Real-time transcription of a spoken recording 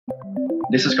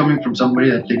This is coming from somebody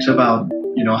that thinks about,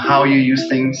 how you use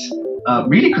things.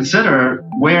 Really consider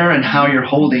where and how you're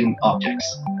holding objects.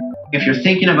 If you're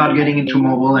thinking about getting into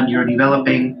mobile and you're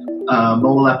developing a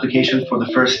mobile application for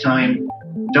the first time,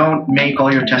 don't make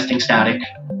all your testing static.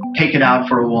 Take it out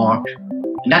for a walk.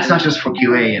 And that's not just for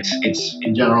QA, it's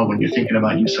in general when you're thinking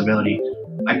about usability.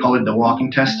 I call it the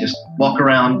walking test. Just walk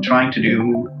around trying to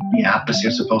do the app as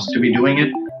you're supposed to be doing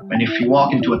it. And if you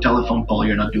walk into a telephone pole,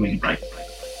 you're not doing it right.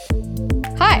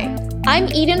 Hi, I'm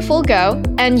Eden Fulgo,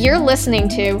 and you're listening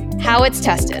to How It's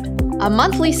Tested, a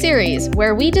monthly series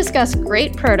where we discuss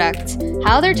great products,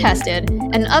 how they're tested,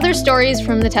 and other stories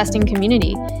from the testing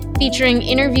community, featuring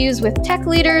interviews with tech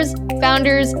leaders,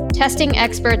 founders, testing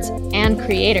experts, and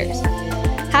creators.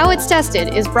 How It's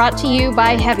Tested is brought to you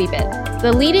by HeavyBit,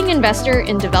 the leading investor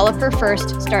in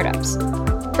developer-first startups.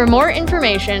 For more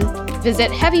information, visit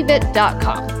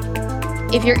heavybit.com.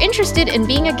 If you're interested in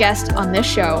being a guest on this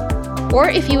show, or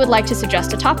if you would like to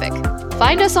suggest a topic,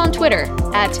 find us on Twitter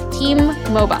at Team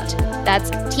Mobot.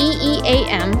 That's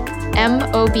TEAMMOBOT.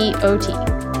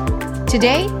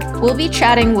 Today, we'll be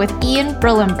chatting with Ian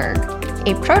Brillembourg,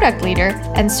 a product leader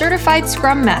and certified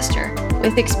Scrum Master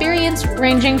with experience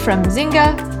ranging from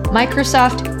Zynga,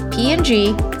 Microsoft,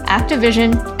 P&G,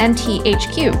 Activision, and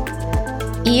THQ.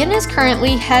 Ian is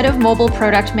currently head of mobile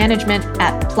product management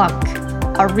at Plunk,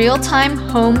 a real-time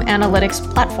home analytics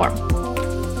platform.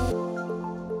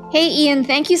 Hey, Ian,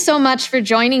 thank you so much for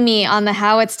joining me on the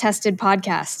How It's Tested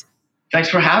podcast. Thanks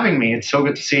for having me. It's so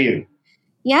good to see you.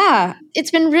 Yeah,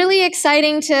 it's been really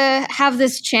exciting to have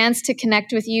this chance to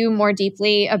connect with you more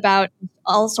deeply about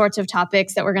all sorts of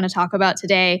topics that we're going to talk about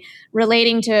today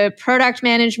relating to product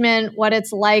management, what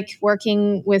it's like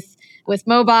working with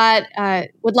Mobot.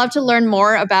 Would love to learn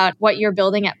more about what you're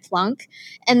building at Plunk.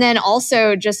 And then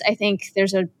also just, I think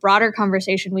there's a broader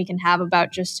conversation we can have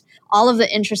about just all of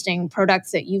the interesting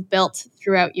products that you've built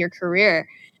throughout your career.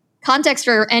 Context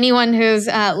for anyone who's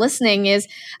listening is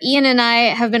Ian and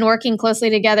I have been working closely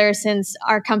together since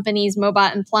our companies,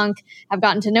 Mobot and Plunk, have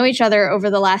gotten to know each other over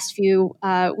the last few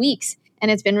weeks. And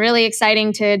it's been really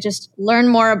exciting to just learn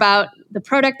more about the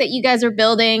product that you guys are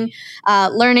building,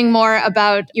 learning more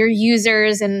about your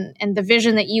users and the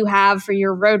vision that you have for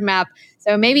your roadmap.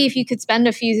 So maybe if you could spend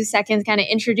a few seconds kind of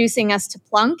introducing us to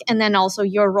Plunk and then also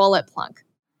your role at Plunk.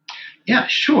 Yeah,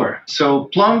 sure. So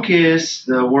Plunk is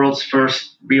the world's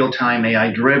first real-time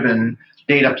AI-driven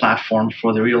data platform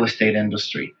for the real estate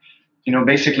industry.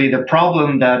 Basically the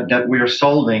problem that we're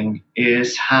solving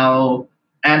is how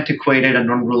antiquated and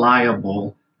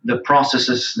unreliable the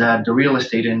processes that the real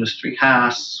estate industry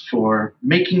has for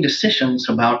making decisions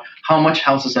about how much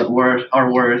houses are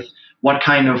worth, what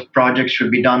kind of projects should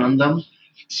be done on them.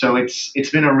 So it's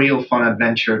been a real fun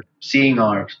adventure seeing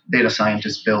our data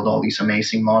scientists build all these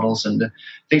amazing models and the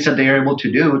things that they are able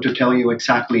to do to tell you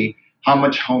exactly how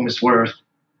much home is worth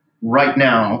right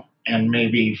now and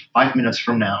maybe 5 minutes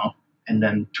from now and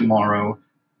then tomorrow,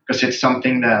 because it's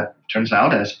something that turns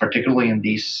out, as particularly in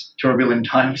these turbulent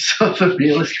times of the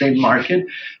real estate market,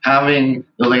 having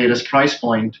the latest price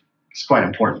point is quite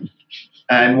important.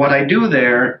 And what I do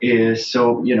there is,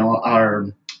 our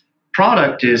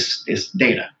product is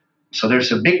data. So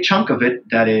there's a big chunk of it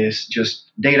that is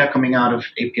just data coming out of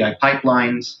API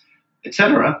pipelines,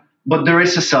 etc. But there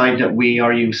is a side that we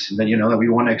are using that we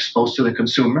want to expose to the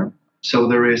consumer. So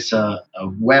there is a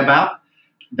web app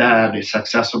that is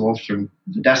accessible through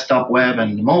the desktop web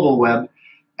and the mobile web,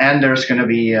 and there's going to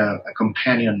be a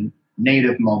companion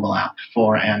native mobile app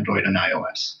for Android and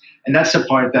iOS. And that's the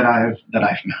part that I've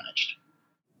managed.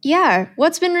 Yeah,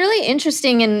 what's been really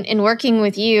interesting in working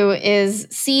with you is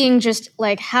seeing just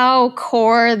like how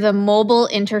core the mobile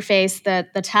interface,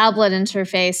 the tablet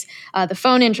interface, the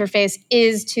phone interface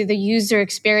is to the user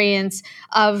experience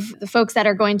of the folks that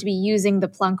are going to be using the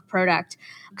Plunk product.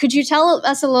 Could you tell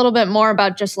us a little bit more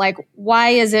about just like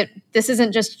why this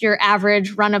isn't just your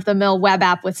average run-of-the-mill web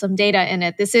app with some data in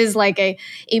it? This is like a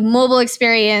mobile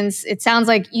experience. It sounds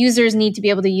like users need to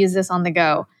be able to use this on the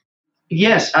go.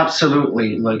 Yes,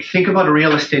 absolutely. Like think about a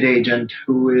real estate agent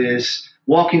who is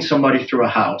walking somebody through a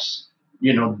house.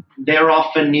 They're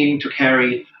often needing to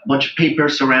carry a bunch of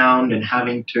papers around and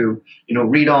having to,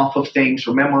 read off of things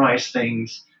or memorize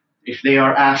things. If they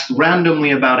are asked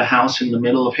randomly about a house in the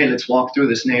middle of, hey, let's walk through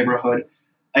this neighborhood,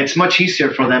 it's much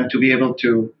easier for them to be able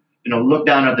to, look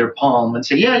down at their palm and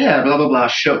say, yeah, blah, blah, blah,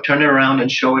 turn it around and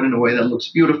show it in a way that looks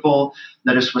beautiful,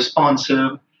 that is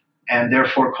responsive, and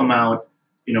therefore come out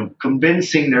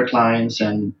convincing their clients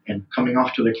and coming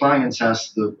off to the clients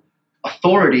as the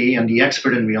authority and the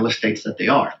expert in real estate that they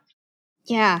are.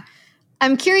 Yeah.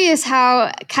 I'm curious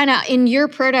how, kind of in your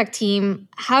product team,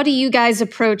 how do you guys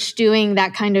approach doing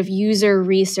that kind of user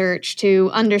research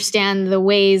to understand the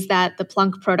ways that the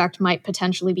Plunk product might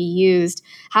potentially be used?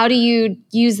 How do you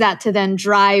use that to then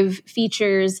drive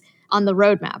features on the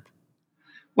roadmap?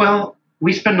 Well,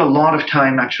 we spend a lot of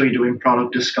time actually doing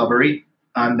product discovery.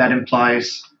 That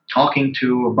implies talking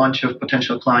to a bunch of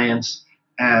potential clients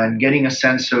and getting a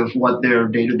sense of what their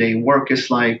day to day work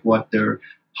is like, what their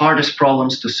hardest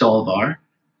problems to solve are,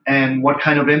 and what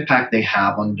kind of impact they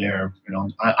have on their,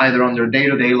 either on their day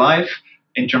to day life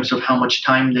in terms of how much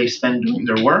time they spend doing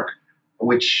their work,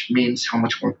 which means how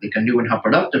much work they can do and how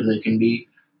productive they can be,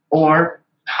 or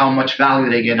how much value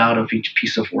they get out of each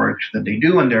piece of work that they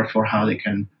do, and therefore how they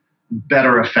can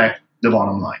better affect the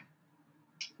bottom line.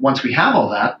 Once we have all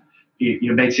that,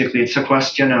 basically it's a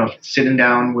question of sitting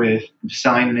down with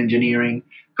design and engineering,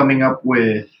 coming up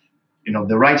with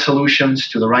the right solutions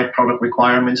to the right product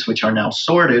requirements, which are now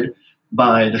sorted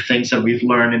by the things that we've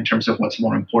learned in terms of what's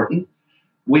more important.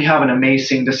 We have an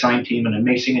amazing design team, an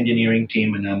amazing engineering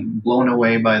team, and I'm blown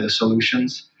away by the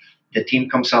solutions the team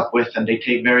comes up with, and they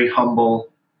take very humble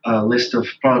list of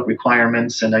product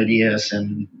requirements and ideas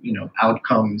and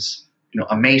outcomes.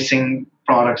 Amazing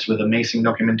products with amazing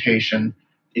documentation.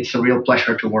 It's a real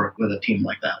pleasure to work with a team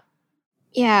like that.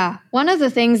 Yeah. One of the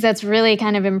things that's really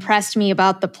kind of impressed me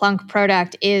about the Plunk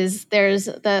product is there's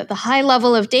the high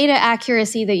level of data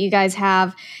accuracy that you guys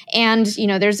have. And,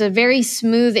 there's a very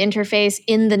smooth interface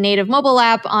in the native mobile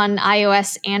app on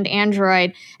iOS and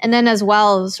Android. And then as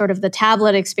well, sort of the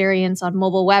tablet experience on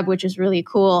mobile web, which is really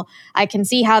cool. I can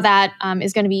see how that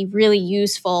is going to be really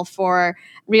useful for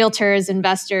realtors,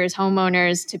 investors,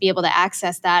 homeowners to be able to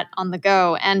access that on the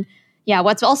go. And yeah,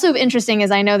 what's also interesting is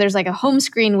I know there's like a home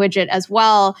screen widget as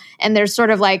well, and there's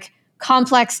sort of like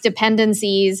complex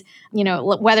dependencies,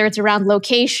 whether it's around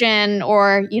location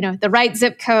or, the right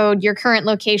zip code, your current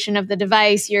location of the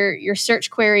device, your search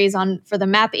queries for the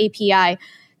map API.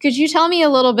 Could you tell me a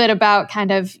little bit about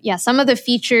kind of, some of the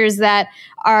features that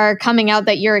are coming out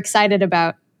that you're excited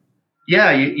about?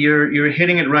 Yeah, you're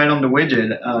hitting it right on the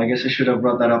widget. I guess I should have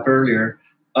brought that up earlier.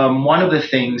 One of the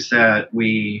things that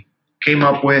we came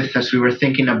up with as we were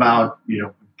thinking about,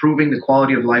 improving the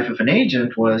quality of life of an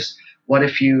agent was, what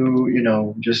if you,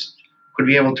 just could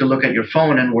be able to look at your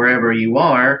phone and wherever you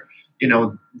are,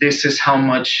 this is how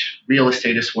much real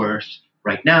estate is worth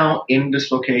right now in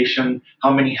this location,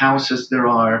 how many houses there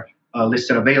are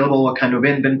listed available, what kind of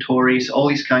inventories, all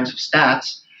these kinds of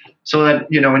stats, so that,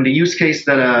 in the use case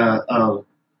that a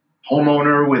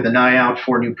homeowner with an eye out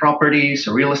for new properties,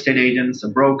 a real estate agents, a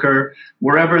broker,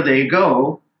 wherever they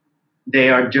go,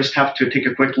 they just have to take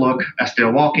a quick look as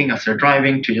they're walking, as they're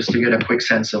driving, to get a quick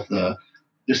sense of the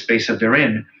space that they're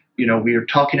in. We are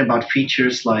talking about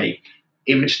features like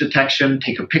image detection,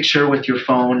 take a picture with your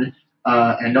phone,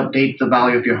 and update the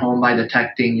value of your home by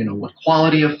detecting, what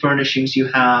quality of furnishings you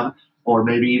have, or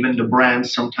maybe even the brand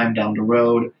sometime down the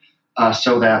road,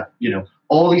 so that,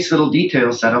 all these little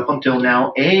details that up until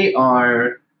now,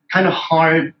 are kind of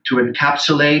hard to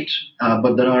encapsulate,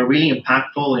 but that are really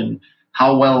impactful in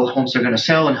how well homes are going to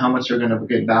sell and how much they're going to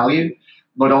get value,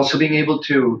 but also being able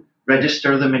to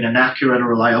register them in an accurate and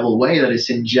reliable way that is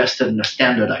ingested in a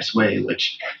standardized way,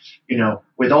 which,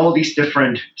 with all these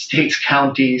different states,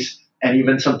 counties, and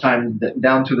even sometimes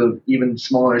down to the even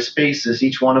smaller spaces,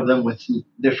 each one of them with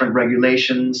different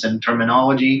regulations and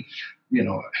terminology,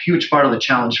 a huge part of the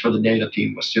challenge for the data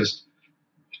team was just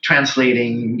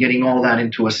translating, getting all that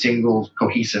into a single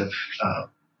cohesive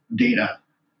data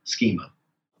schema.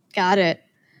 Got it.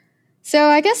 So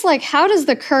I guess how does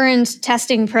the current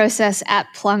testing process at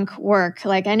Plunk work?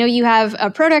 I know you have a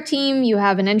product team, you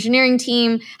have an engineering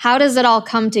team. How does it all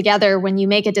come together when you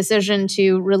make a decision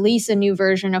to release a new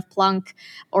version of Plunk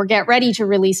or get ready to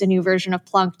release a new version of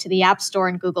Plunk to the App Store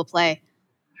and Google Play?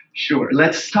 Sure.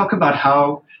 Let's talk about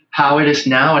how it is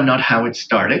now and not how it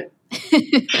started.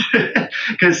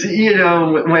 Because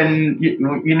when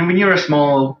you're a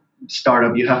small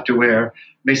startup, you have to wear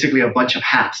basically a bunch of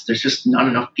hats. There's just not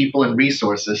enough people and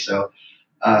resources. So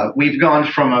we've gone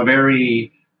from a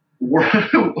very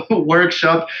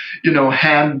workshop,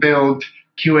 hand-built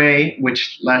QA,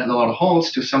 which led a lot of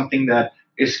holes, to something that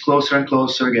is closer and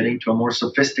closer, getting to a more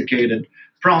sophisticated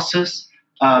process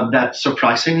that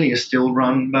surprisingly is still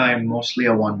run by mostly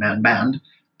a one-man band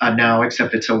now,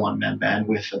 except it's a one-man band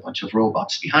with a bunch of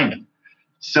robots behind them.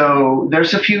 So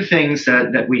there's a few things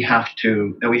that we have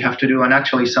to do, and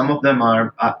actually some of them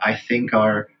I think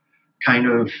are kind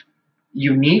of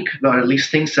unique, but at least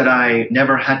things that I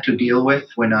never had to deal with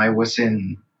when I was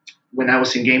in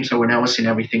games or when I was in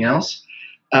everything else.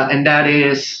 And that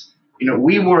is,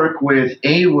 we work with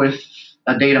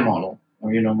a data model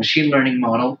or machine learning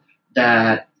model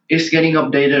that is getting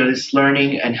updated, is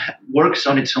learning, and works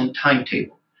on its own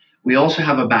timetable. We also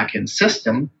have a backend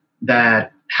system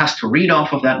that has to read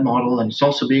off of that model, and it's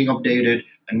also being updated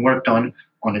and worked on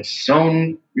its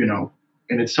own,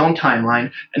 in its own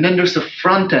timeline. And then there's the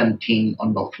front end team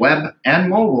on both web and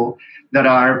mobile that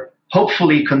are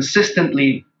hopefully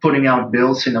consistently putting out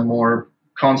builds in a more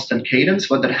constant cadence,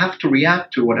 but that have to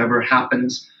react to whatever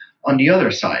happens on the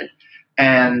other side.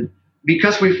 And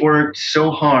because we've worked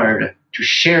so hard to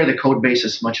share the code base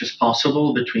as much as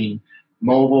possible between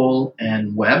mobile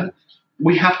and web,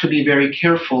 we have to be very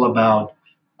careful about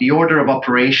the order of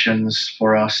operations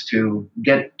for us to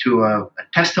get to a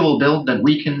testable build that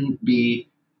we can be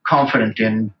confident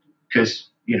in, because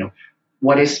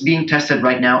what is being tested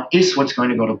right now is what's going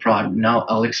to go to prod. Now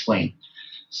I'll explain.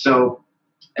 So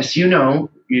as you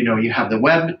have the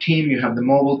web team, you have the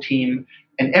mobile team,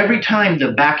 and every time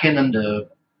the backend and the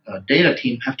data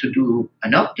team have to do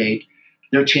an update,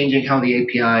 they're changing how the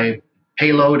API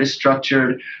payload is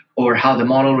structured or how the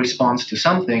model responds to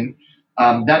something.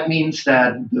 That means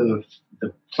that the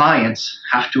clients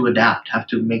have to adapt, have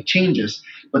to make changes,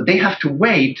 but they have to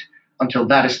wait until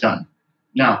that is done.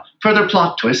 Now, further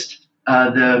plot twist,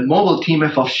 the mobile team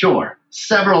is offshore,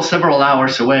 several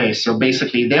hours away. So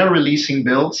basically, they're releasing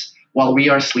builds while we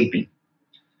are sleeping.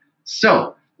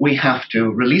 So we have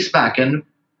to release backend,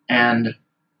 and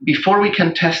before we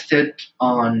can test it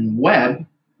on web,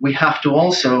 we have to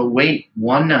also wait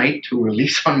one night to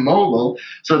release on mobile.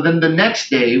 So then the next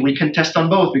day we can test on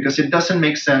both, because it doesn't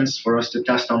make sense for us to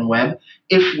test on web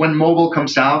if when mobile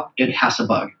comes out, it has a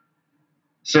bug.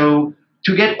 So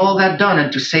to get all that done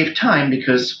and to save time,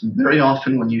 because very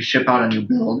often when you ship out a new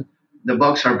build, the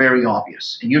bugs are very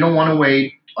obvious. And you don't want to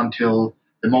wait until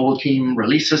the mobile team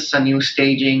releases a new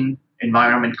staging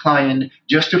environment client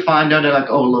just to find out that, like,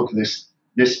 oh, look,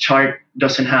 this chart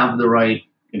doesn't have the right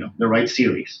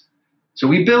series. So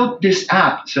we built this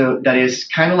app so that is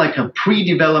kind of like a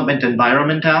pre-development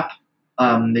environment app.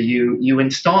 That you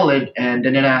install it, and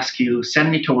then it asks you,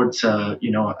 send me towards a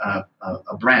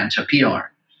branch, a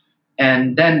PR.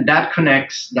 And then that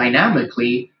connects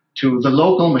dynamically to the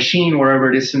local machine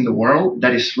wherever it is in the world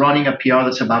that is running a PR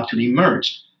that's about to be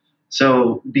merged.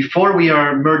 So before we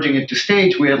are merging it to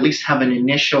stage, we at least have an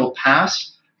initial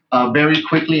pass very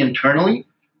quickly internally,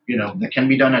 that can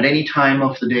be done at any time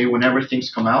of the day whenever things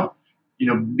come out,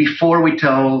 before we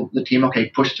tell the team, okay,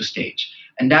 push to stage.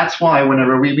 And that's why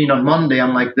whenever we meet on Monday,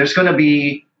 I'm like, there's going to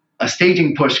be a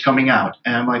staging push coming out.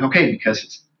 And I'm like, okay, because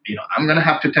it's, I'm going to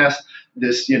have to test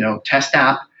this, test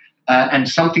app, and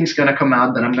something's going to come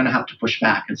out that I'm going to have to push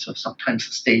back. And so sometimes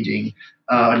the staging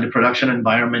in the production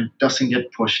environment doesn't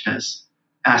get pushed as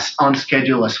on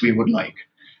schedule as we would like.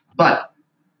 But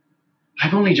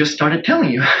I've only just started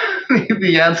telling you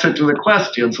the answer to the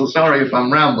question, so sorry if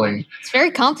I'm rambling. It's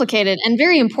very complicated and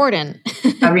very important.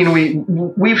 I mean,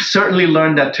 we've certainly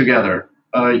learned that together,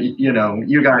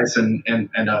 you guys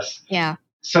and us. Yeah.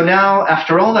 So now,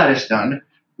 after all that is done,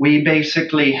 we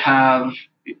basically have,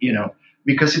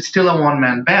 because it's still a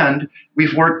one-man band,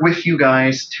 we've worked with you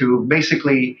guys to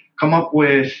basically come up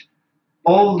with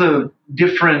all the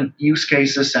different use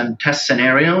cases and test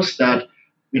scenarios that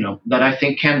I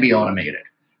think can be automated.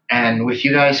 And with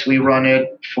you guys, we run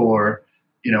it for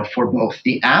both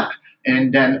the app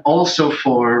and then also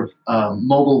for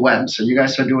mobile web. So you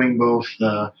guys are doing both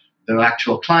the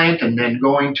actual client and then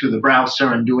going to the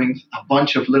browser and doing a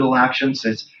bunch of little actions.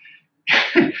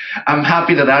 I'm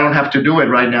happy that I don't have to do it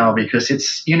right now, because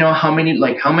it's, how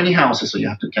many houses. So you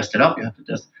have to test it up. You have to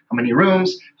test how many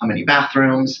rooms, how many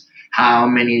bathrooms, how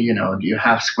many, do you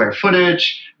have square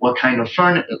footage, what kind of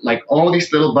furniture, like all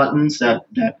these little buttons that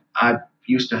I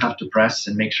used to have to press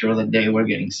and make sure that they were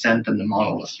getting sent and the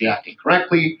model was reacting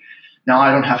correctly. Now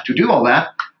I don't have to do all that.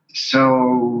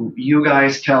 So you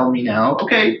guys tell me now,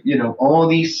 okay, all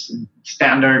these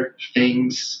standard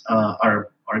things are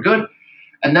good.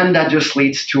 And then that just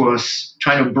leads to us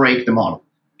trying to break the model,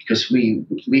 because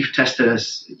we've tested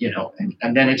us,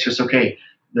 and then it's just, okay,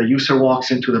 the user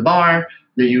walks into the bar,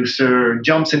 the user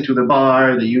jumps into the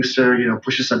bar, the user,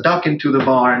 pushes a duck into the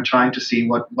bar, and trying to see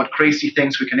what crazy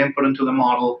things we can input into the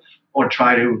model, or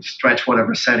try to stretch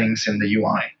whatever settings in the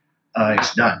UI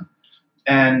is done.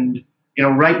 And,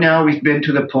 right now we've been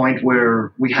to the point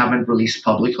where we haven't released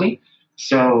publicly.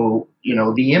 So,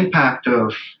 the impact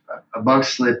of a bug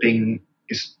slipping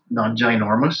is not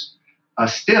ginormous.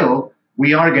 Still,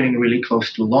 we are getting really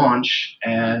close to launch,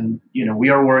 and we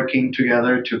are working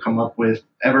together to come up with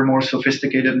ever more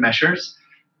sophisticated measures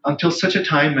until such a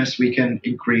time as we can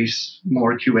increase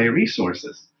more QA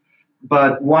resources.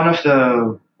 But one of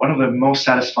one of the most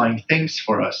satisfying things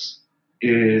for us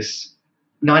is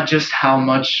not just how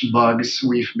much bugs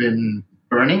we've been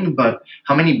burning, but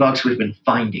how many bugs we've been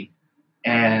finding.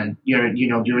 And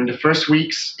during the first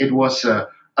weeks, it was a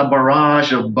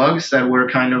barrage of bugs that were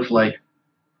kind of like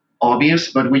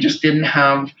obvious, but we just didn't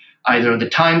have either the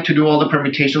time to do all the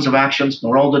permutations of actions,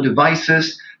 nor all the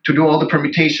devices to do all the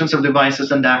permutations of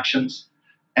devices and actions.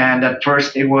 And at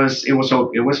first, it was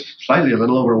slightly a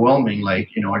little overwhelming. Like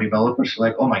our developers were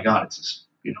like, oh my god, it's just,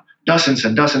 dozens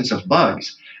and dozens of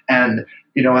bugs. And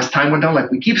as time went on,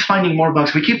 like we keep finding more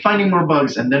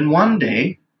bugs, and then one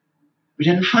day we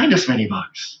didn't find as many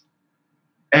bugs,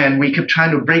 and we kept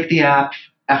trying to break the app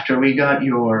after we got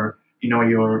your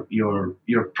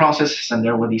process, and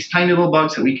there were these tiny little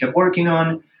bugs that we kept working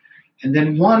on, and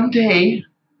then one day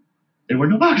there were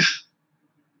no bugs,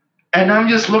 and I'm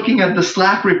just looking at the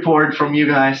Slack report from you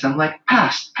guys. I'm like,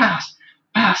 passed,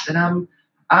 and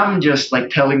I'm just like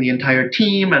telling the entire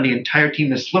team, and the entire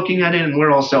team is looking at it, and we're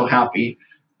all so happy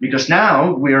because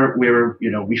now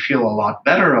we feel a lot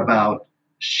better about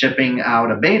shipping out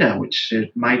a beta, which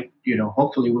it might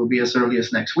hopefully will be as early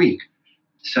as next week.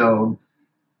 So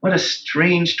what a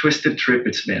strange, twisted trip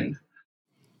it's been.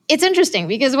 It's interesting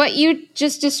because what you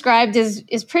just described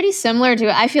is pretty similar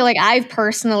to, I feel like I've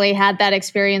personally had that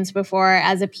experience before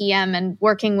as a PM and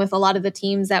working with a lot of the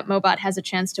teams that Mobot has a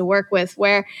chance to work with,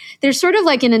 where there's sort of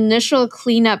like an initial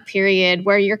cleanup period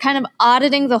where you're kind of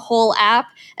auditing the whole app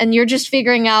and you're just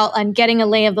figuring out and getting a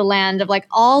lay of the land of like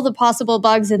all the possible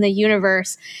bugs in the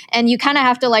universe. And you kind of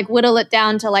have to like whittle it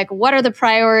down to like, what are the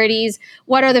priorities?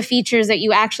 What are the features that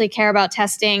you actually care about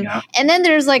testing? Yeah. And then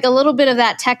there's like a little bit of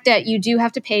that tech debt you do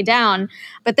have to pay down,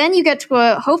 but then you get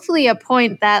to hopefully a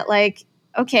point that like,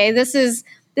 okay, this is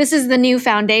the new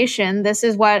foundation. This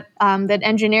is what that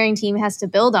engineering team has to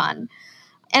build on.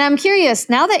 And I'm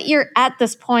curious, now that you're at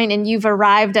this point and you've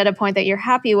arrived at a point that you're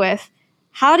happy with,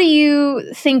 how do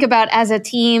you think about as a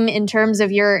team in terms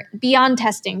of your beyond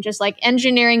testing, just like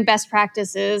engineering best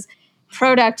practices,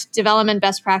 product development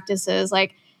best practices?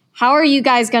 Like, how are you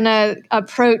guys going to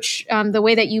approach the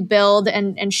way that you build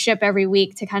and ship every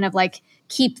week to kind of like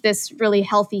keep this really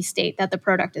healthy state that the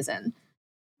product is in?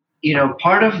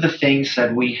 Part of the things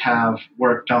that we have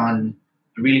worked on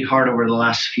really hard over the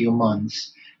last few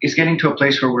months is getting to a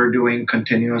place where we're doing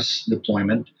continuous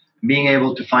deployment, being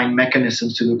able to find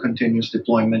mechanisms to do continuous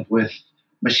deployment with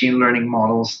machine learning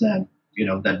models that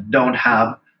don't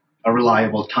have a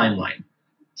reliable timeline.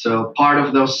 So part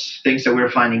of those things that we're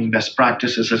finding best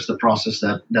practices is the process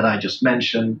that I just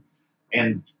mentioned.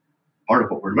 And part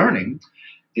of what we're learning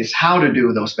is how to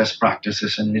do those best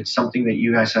practices. And it's something that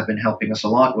you guys have been helping us a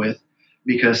lot with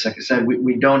because, like I said,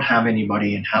 we don't have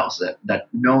anybody in-house that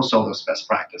knows all those best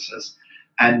practices.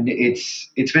 And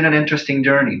it's been an interesting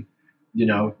journey,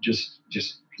 just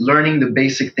learning the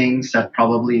basic things that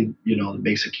probably, the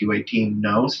basic QA team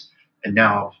knows. And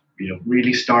now,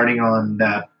 really starting on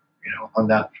that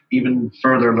even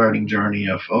further learning journey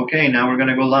of, okay, now we're going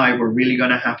to go live. We're really going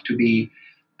to have to be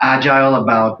agile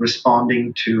about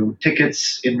responding to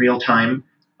tickets in real time.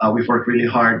 We've worked really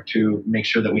hard to make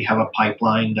sure that we have a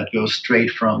pipeline that goes straight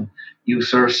from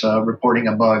users reporting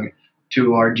a bug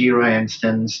to our Jira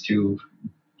instance to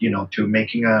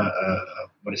making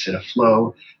a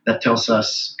flow that tells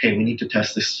us, okay, we need to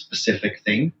test this specific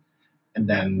thing, and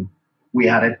then we'll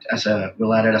add it as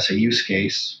a use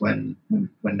case when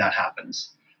that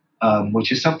happens.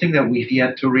 Which is something that we've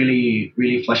yet to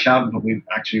really flesh out, but we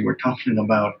actually were talking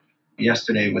about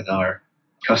yesterday with our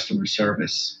customer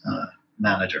service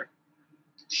manager.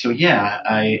 So yeah,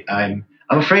 I'm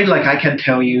afraid like I can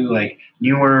tell you like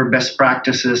newer best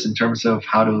practices in terms of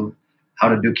how to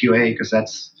do QA, because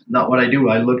that's not what I do.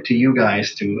 I look to you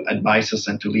guys to advise us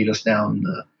and to lead us down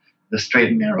the straight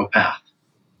and narrow path.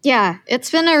 Yeah,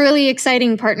 it's been a really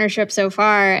exciting partnership so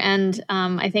far, and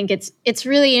I think it's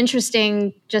really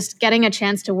interesting just getting a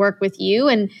chance to work with you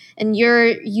and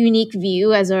your unique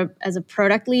view as a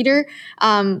product leader.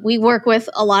 We work with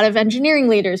a lot of engineering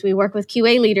leaders, we work with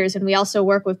QA leaders, and we also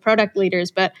work with product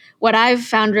leaders. But what I've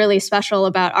found really special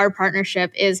about our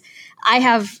partnership is I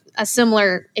have a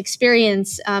similar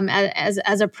experience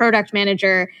as a product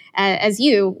manager as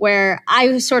you, where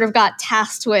I sort of got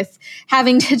tasked with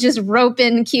having to just rope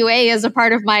in QA as a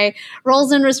part of my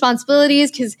roles and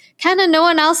responsibilities because kind of no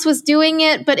one else was doing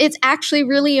it, but it's actually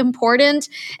really important.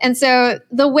 And so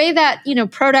the way that,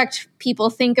 product people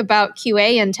think about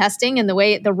QA and testing and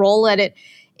the role that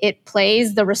it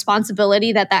plays, the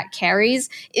responsibility that carries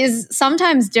is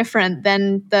sometimes different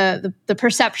than the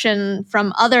perception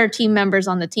from other team members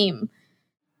on the team.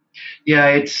 Yeah,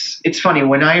 it's funny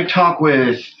when I talk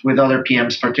with other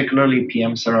PMs, particularly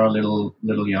PMs that are a little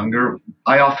younger.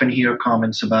 I often hear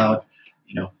comments about,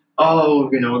 oh,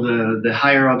 the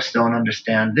higher ups don't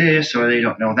understand this or they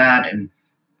don't know that. And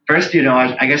first,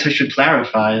 I guess I should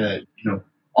clarify that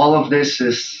all of this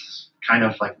is kind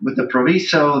of like with the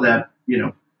proviso that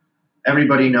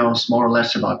everybody knows more or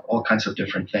less about all kinds of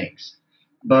different things.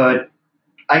 But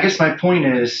I guess my point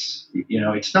is,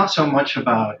 it's not so much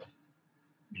about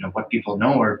what people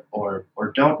know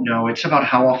or don't know. It's about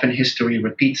how often history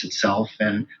repeats itself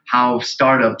and how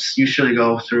startups usually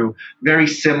go through very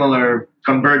similar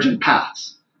convergent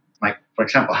paths. Like, for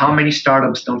example, how many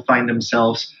startups don't find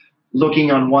themselves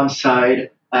looking on one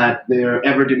side at their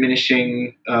ever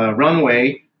diminishing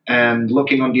runway and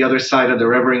looking on the other side of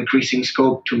their ever increasing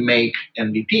scope to make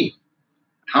MVP?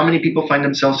 How many people find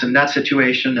themselves in that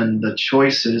situation, and the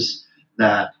choices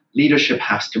that leadership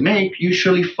has to make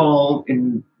usually fall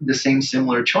in the same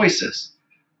similar choices?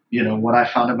 What I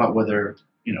found about whether,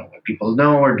 what people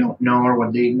know or don't know, or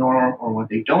what they ignore or what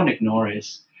they don't ignore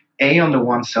is, A, on the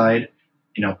one side,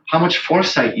 how much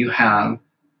foresight you have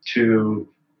to,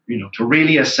 to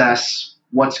really assess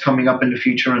what's coming up in the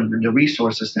future and the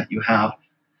resources that you have,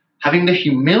 having the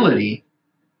humility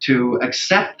to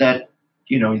accept that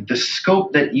the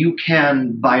scope that you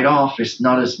can bite off is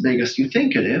not as big as you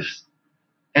think it is.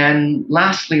 And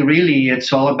lastly, really,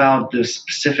 it's all about the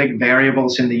specific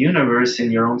variables in the universe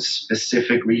in your own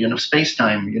specific region of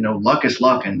space-time. Luck is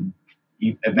luck, and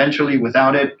eventually,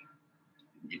 without it,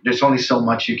 there's only so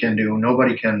much you can do.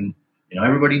 Nobody can.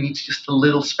 Everybody needs just a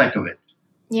little speck of it.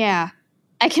 Yeah.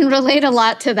 I can relate a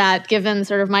lot to that given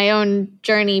sort of my own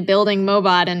journey building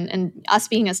Mobot and us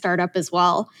being a startup as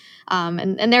well.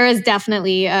 And there is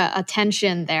definitely a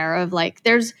tension there of like,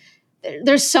 there's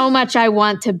so much I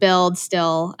want to build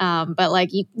still. But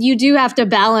like you do have to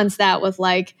balance that with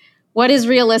like, what is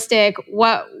realistic?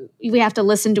 What we have to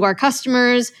listen to our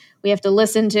customers. We have to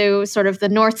listen to sort of the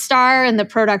North Star and the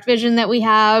product vision that we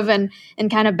have and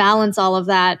kind of balance all of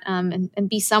that and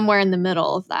be somewhere in the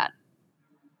middle of that.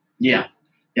 Yeah.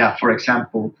 Yeah. For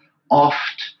example,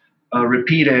 oft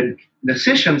repeated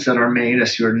decisions that are made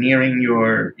as you're nearing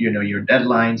your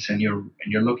deadlines and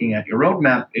you're looking at your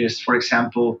roadmap is, for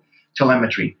example,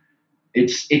 telemetry.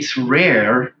 It's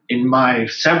rare in my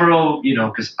several,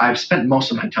 because I've spent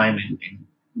most of my time in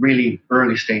really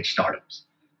early stage startups.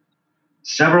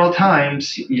 Several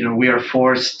times, we are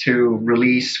forced to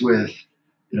release with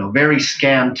very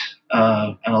scant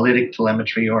analytic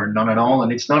telemetry or none at all.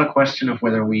 And it's not a question of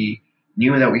whether we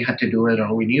knew that we had to do it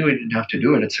or we knew we didn't have to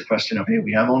do it. It's a question of, hey,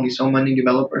 we have only so many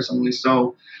developers, only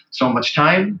so much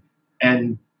time,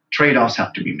 and trade-offs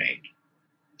have to be made.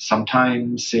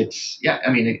 Sometimes it's,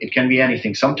 it can be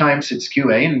anything. Sometimes it's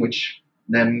QA, in which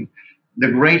then the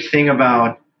great thing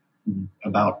about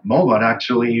Mobot,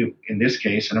 actually, in this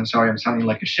case, and I'm sorry I'm sounding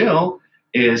like a shill,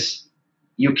 is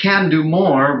you can do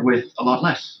more with a lot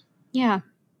less. Yeah.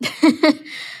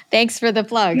 Thanks for the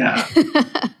plug. Yeah.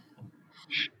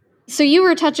 So you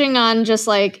were touching on just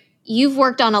like, you've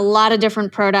worked on a lot of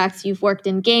different products. You've worked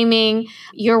in gaming.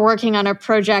 You're working on a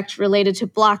project related to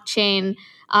blockchain.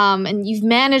 And you've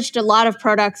managed a lot of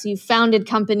products. You've founded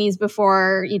companies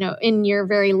before, in your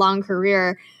very long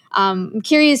career. I'm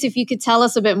curious if you could tell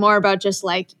us a bit more about just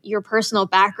like your personal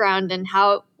background and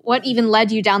what even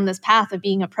led you down this path of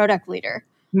being a product leader.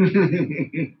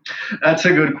 That's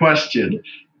a good question.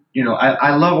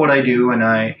 I love what I do, and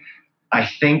I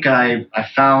think I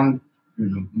found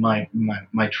my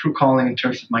true calling in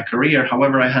terms of my career.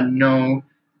 However, I had no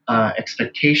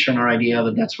expectation or idea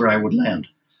that that's where I would land.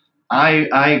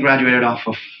 I graduated off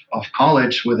of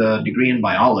college with a degree in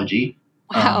biology.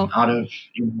 Wow. Out of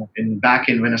back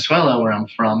in Venezuela, where I'm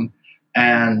from,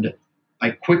 and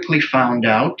I quickly found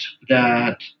out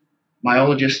that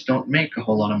biologists don't make a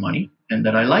whole lot of money, and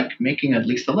that I like making at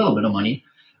least a little bit of money.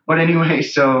 But anyway,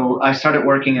 so I started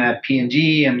working at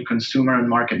P&G and consumer and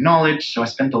market knowledge. So I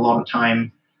spent a lot of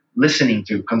time listening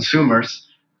to consumers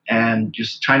and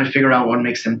just trying to figure out what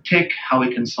makes them tick, how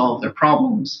we can solve their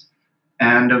problems.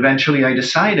 And eventually I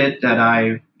decided that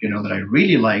I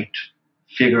really liked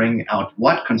figuring out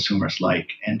what consumers like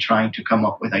and trying to come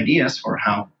up with ideas for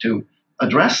how to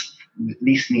address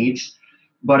these needs.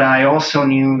 But I also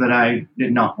knew that I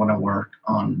did not want to work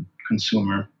on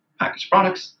consumer packaged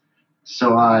products.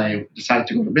 So I decided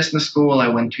to go to business school. I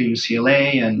went to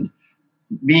UCLA, and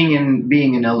being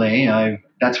in LA,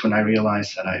 that's when I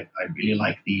realized that I really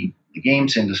like the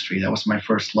games industry. That was my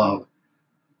first love.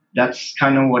 That's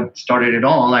kind of what started it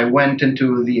all. I went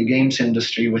into the games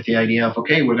industry with the idea of,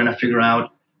 okay, we're going to figure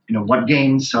out, what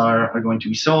games are going to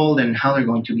be sold and how they're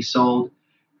going to be sold.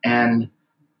 And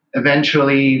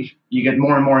eventually you get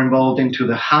more and more involved into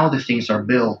the how the things are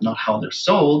built, not how they're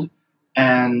sold.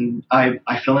 And I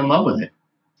fell in love with it.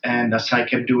 And as I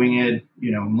kept doing it,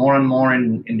 more and more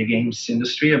in the games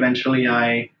industry, eventually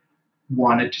I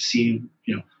wanted to see,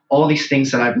 all these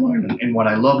things that I've learned, and what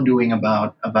I love doing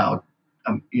about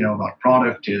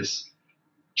product is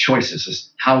choices.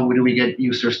 Is how do we get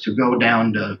users to go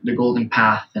down the golden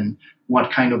path, and what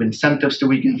kind of incentives do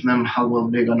we give them? How will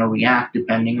they going to react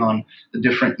depending on the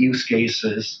different use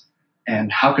cases,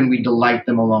 and how can we delight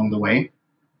them along the way?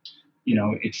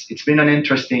 It's been an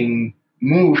interesting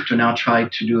move to now try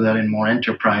to do that in more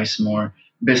enterprise, more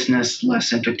business,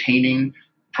 less entertaining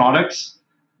products.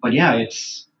 But yeah,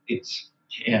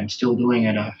 I'm still doing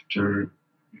it after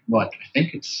what I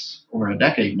think it's over a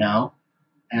decade now,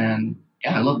 and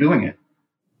yeah, I love doing it.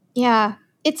 Yeah.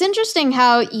 It's interesting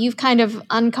how you've kind of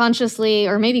unconsciously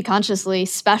or maybe consciously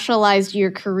specialized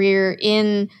your career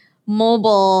in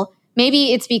mobile.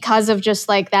 Maybe it's because of just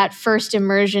like that first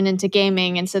immersion into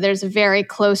gaming. And so there's a very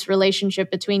close relationship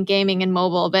between gaming and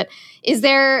mobile. But is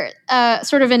there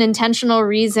sort of an intentional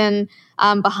reason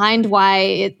behind why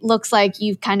it looks like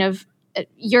you've kind of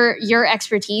your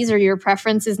expertise or your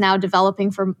preference is now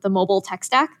developing for the mobile tech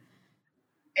stack?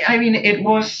 I mean, it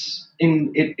was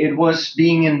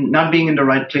being in not being in the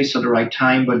right place at the right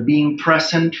time, but being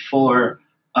present for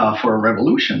a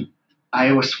revolution.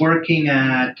 I was working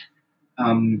at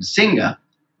Zynga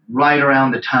right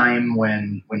around the time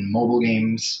when mobile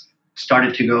games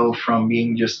started to go from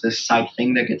being just this side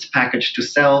thing that gets packaged to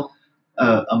sell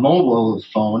a mobile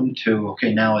phone to,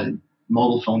 okay, now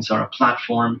mobile phones are a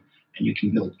platform and you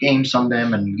can build games on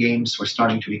them, and games were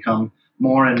starting to become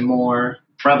more and more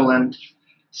prevalent.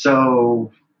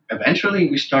 So eventually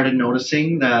we started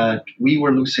noticing that we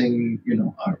were losing,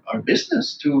 our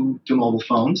business to mobile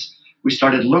phones. We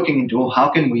started looking into, well, how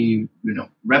can we,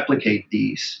 replicate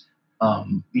these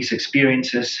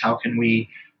experiences? How can we,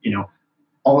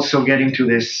 also get into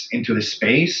this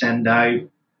space? And I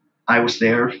was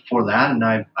there for that, and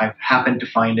I happened to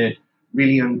find it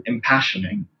really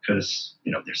impassioning, because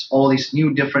there's all these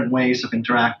new different ways of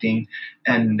interacting,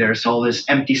 and there's all this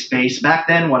empty space. Back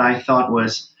then, what I thought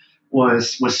was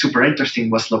super interesting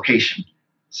was location.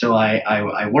 So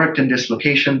I worked in this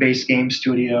location-based game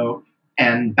studio,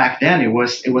 and back then it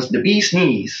was the bee's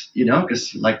knees,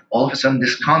 because like all of a sudden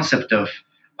this concept of,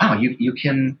 wow, you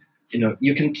can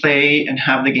play and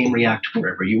have the game react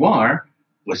wherever you are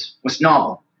was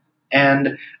novel.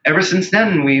 And ever since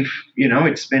then,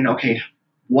 it's been, okay,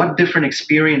 what different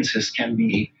experiences can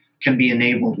be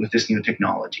enabled with this new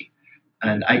technology?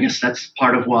 And I guess that's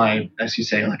part of why, as you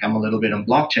say, like I'm a little bit on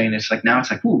blockchain. It's like now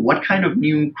it's like, ooh, what kind of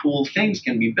new cool things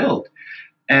can be built?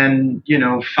 And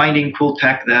finding cool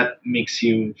tech that makes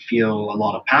you feel a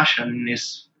lot of passion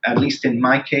is, at least in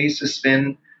my case, has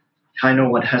been kind of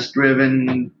what has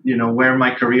driven where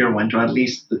my career went, or at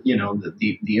least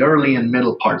the early and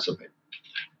middle parts of it.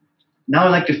 Now I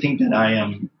like to think that I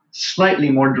am slightly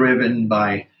more driven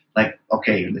by, like,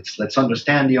 okay, let's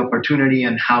understand the opportunity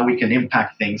and how we can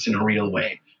impact things in a real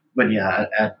way. But yeah,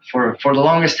 for the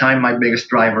longest time, my biggest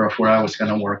driver of where I was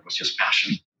going to work was just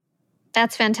passion.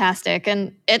 That's fantastic.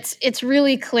 And it's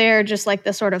really clear, just like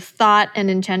the sort of thought and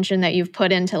intention that you've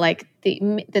put into like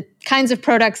the kinds of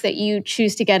products that you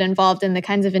choose to get involved in, the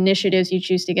kinds of initiatives you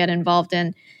choose to get involved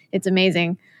in. It's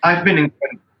amazing. I've been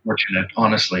incredibly fortunate,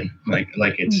 honestly. Like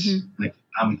it's like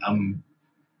I'm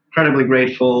incredibly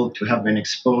grateful to have been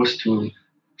exposed to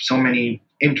so many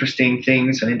interesting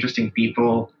things and interesting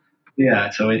people. Yeah,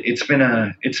 so it's been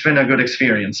a good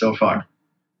experience so far.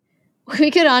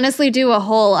 We could honestly do a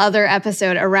whole other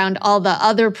episode around all the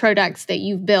other products that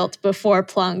you've built before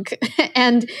Plunk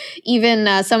and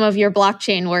even some of your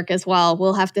blockchain work as well.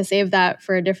 We'll have to save that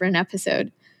for a different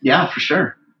episode. Yeah, for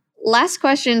sure. Last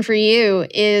question for you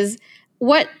is,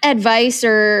 what advice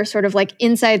or sort of like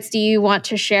insights do you want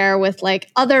to share with like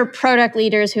other product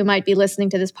leaders who might be listening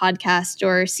to this podcast,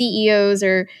 or CEOs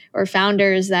or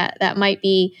founders that might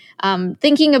be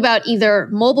thinking about either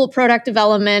mobile product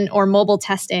development or mobile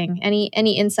testing? Any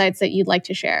insights that you'd like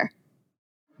to share?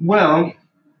 Well,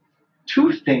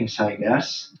 two things, I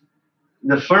guess.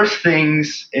 The first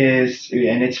things is,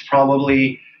 and it's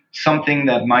probably something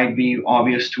that might be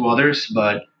obvious to others,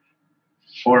 but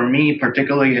for me,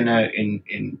 particularly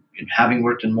in having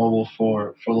worked in mobile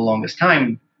for the longest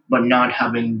time, but not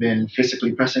having been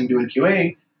physically present doing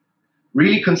QA,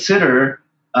 really consider,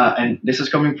 and this is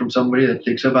coming from somebody that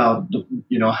thinks about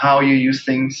how you use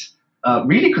things.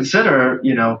 Really consider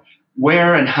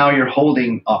where and how you're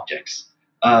holding objects.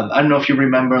 I don't know if you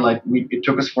remember, like it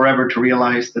took us forever to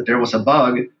realize that there was a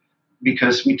bug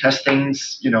because we test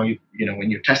things, when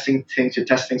you're testing things, you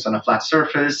test things on a flat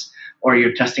surface, or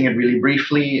you're testing it really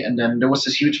briefly. And then there was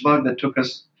this huge bug that took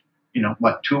us,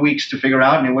 2 weeks to figure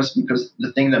out. And it was because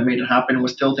the thing that made it happen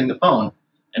was tilting the phone.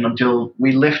 And until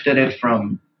we lifted it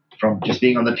from just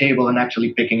being on the table and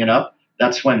actually picking it up,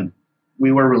 that's when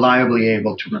we were reliably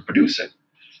able to reproduce it.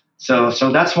 So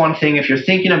that's one thing. If you're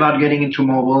thinking about getting into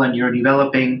mobile and you're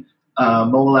developing a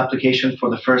mobile application for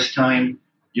the first time,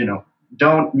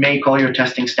 don't make all your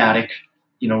testing static.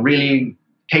 Really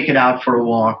take it out for a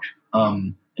walk.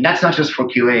 And that's not just for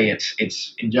QA.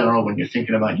 It's in general when you're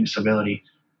thinking about usability.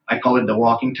 I call it the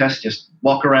walking test. Just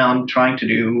walk around trying to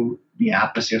do the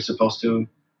app as you're supposed to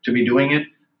be doing it.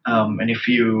 And if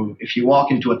you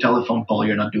walk into a telephone pole,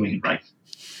 you're not doing it right.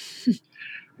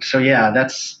 So yeah,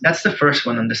 that's the first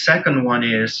one. And the second one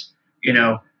is,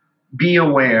 be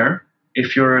aware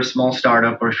if you're a small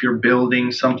startup or if you're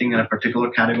building something in a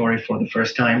particular category for the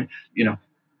first time,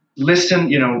 listen,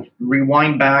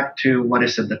 rewind back to,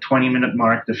 the 20-minute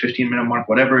mark, the 15-minute mark,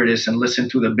 whatever it is, and listen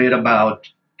to the bit about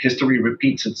history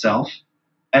repeats itself.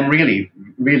 And really,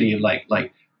 really like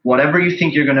whatever you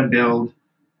think you're going to build,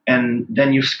 and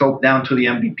then you scope down to the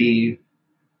MVP,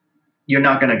 you're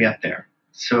not going to get there.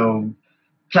 So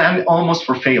plan almost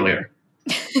for failure,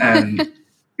 and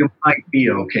you might be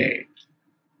okay.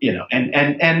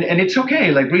 And it's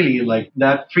okay. Like really, like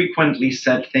that frequently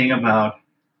said thing about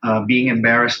being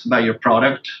embarrassed by your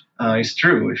product is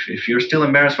true. If you're still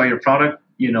embarrassed by your product,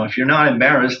 if you're not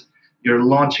embarrassed, you're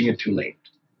launching it too late.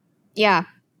 Yeah.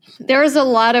 There's a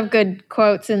lot of good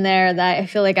quotes in there that I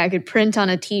feel like I could print on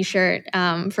a t-shirt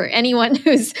for anyone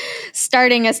who's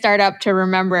starting a startup to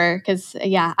remember. Because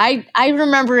I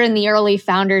remember in the early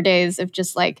founder days of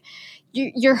just like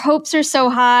your hopes are so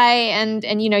high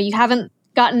and you haven't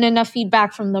gotten enough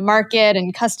feedback from the market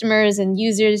and customers and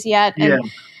users yet. And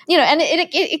and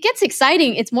it gets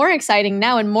exciting. It's more exciting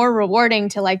now and more rewarding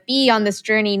to like be on this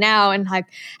journey now and like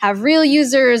have real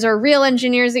users or real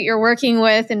engineers that you're working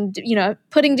with and,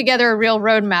 putting together a real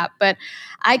roadmap. But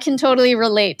I can totally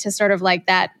relate to sort of like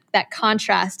that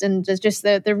contrast and just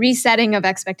the resetting of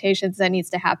expectations that needs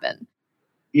to happen.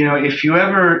 If you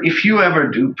ever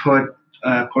do put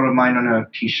a quote of mine on a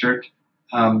t-shirt,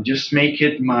 just make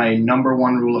it my number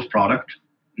one rule of product.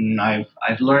 And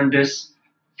I've learned this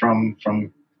from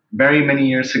very many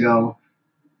years ago.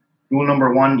 Rule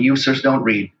number one, users don't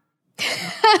read.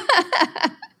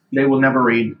 They will never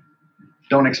read.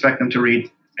 Don't expect them to read,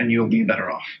 and you'll be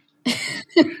better off.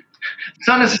 It's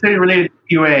not necessarily related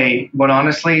to QA, but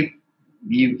honestly,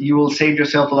 you will save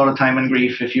yourself a lot of time and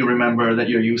grief if you remember that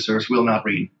your users will not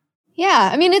read. Yeah,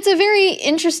 I mean, it's a very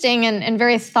interesting and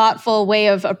very thoughtful way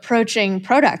of approaching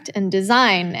product and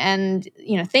design and,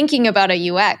 thinking about a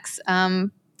UX.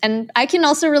 And I can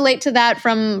also relate to that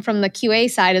from the QA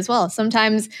side as well.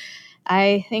 Sometimes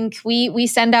I think we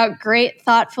send out great,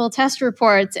 thoughtful test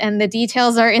reports, and the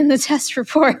details are in the test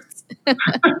reports.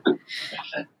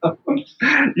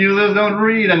 Users don't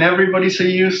read, and everybody's a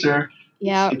user.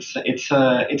 Yeah, it's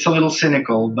a little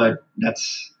cynical, but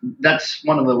that's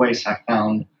one of the ways I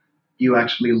found you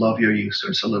actually love your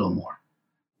users a little more.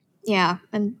 Yeah,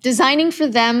 and designing for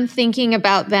them, thinking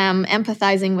about them,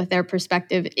 empathizing with their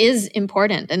perspective is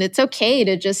important. And it's okay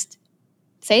to just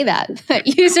say that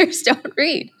users don't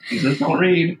read. Users don't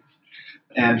read.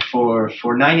 And for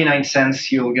 99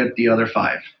 cents, you'll get the other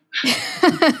 5.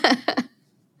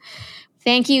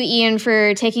 Thank you, Ian,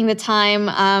 for taking the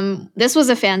time. This was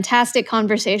a fantastic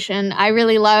conversation. I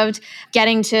really loved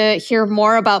getting to hear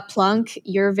more about Plunk,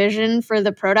 your vision for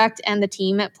the product and the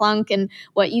team at Plunk and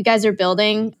what you guys are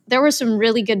building. There were some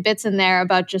really good bits in there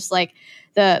about just like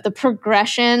the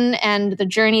progression and the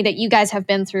journey that you guys have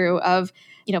been through of,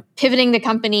 pivoting the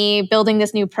company, building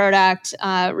this new product.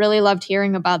 Really loved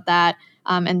hearing about that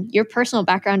and your personal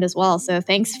background as well. So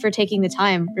thanks for taking the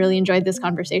time. Really enjoyed this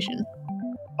conversation.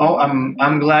 Oh,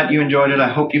 I'm glad you enjoyed it. I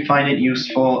hope you find it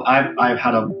useful. I've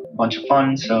had a bunch of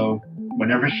fun. So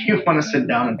whenever you want to sit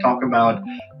down and talk about,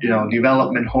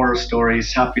 development horror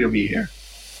stories, happy to be here.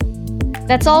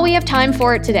 That's all we have time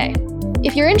for today.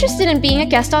 If you're interested in being a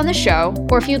guest on the show,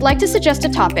 or if you'd like to suggest a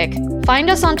topic, find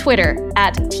us on Twitter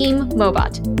at Team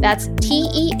Mobot. That's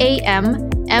TEAMMOBOT.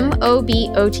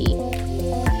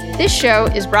 This show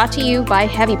is brought to you by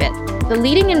HeavyBit, the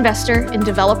leading investor in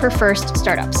developer-first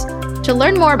startups. To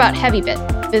learn more about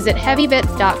HeavyBit, visit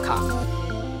heavybit.com.